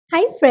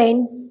Hi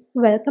friends,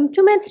 welcome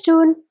to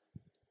Mathstoon.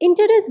 In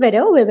today's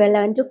video, we will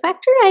learn to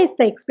factorize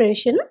the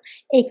expression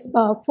x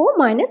power 4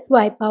 minus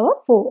y power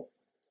 4.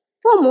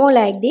 For more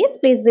like this,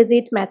 please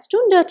visit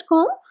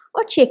mathstoon.com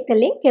or check the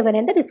link given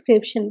in the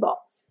description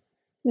box.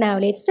 Now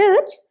let's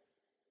start.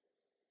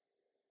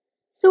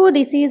 So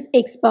this is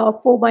x power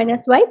 4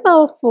 minus y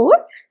power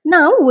 4.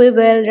 Now we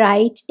will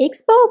write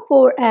x power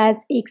 4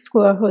 as x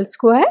square whole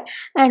square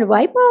and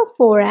y power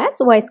 4 as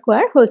y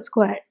square whole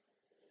square.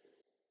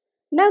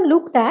 Now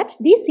look that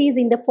this is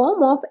in the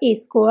form of a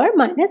square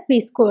minus b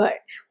square,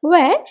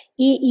 where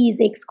a is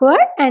x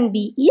square and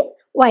b is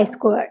y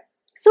square.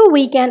 So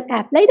we can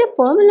apply the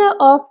formula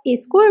of a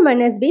square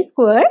minus b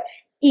square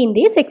in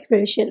this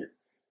expression.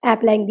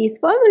 Applying this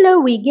formula,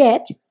 we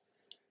get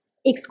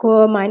x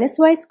square minus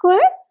y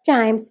square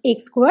times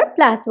x square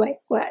plus y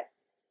square.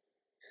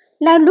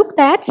 Now look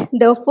that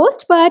the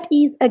first part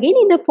is again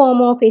in the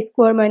form of a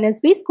square minus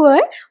b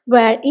square,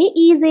 where a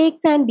is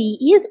x and b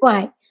is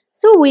y.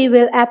 So we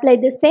will apply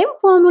the same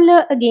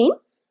formula again.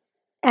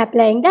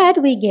 Applying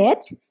that, we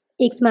get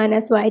x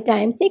minus y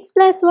times x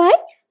plus y,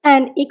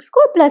 and x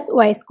square plus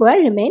y square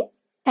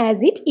remains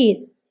as it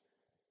is.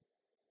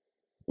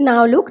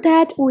 Now look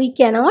that we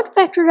cannot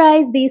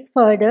factorize this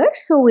further,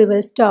 so we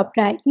will stop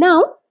right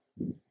now.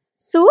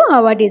 So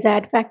our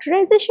desired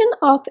factorization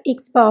of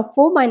x power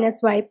 4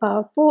 minus y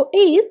power 4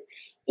 is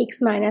x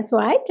minus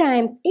y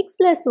times x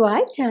plus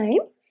y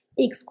times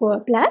x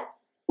square plus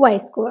y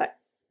square.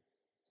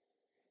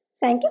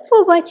 Thank you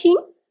for watching.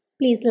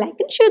 Please like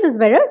and share this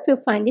video if you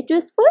find it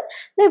useful.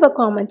 Leave a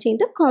comment in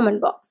the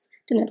comment box.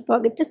 Do not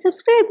forget to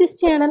subscribe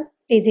this channel.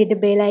 Please hit the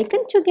bell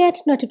icon to get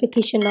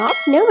notification of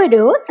new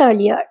videos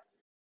earlier.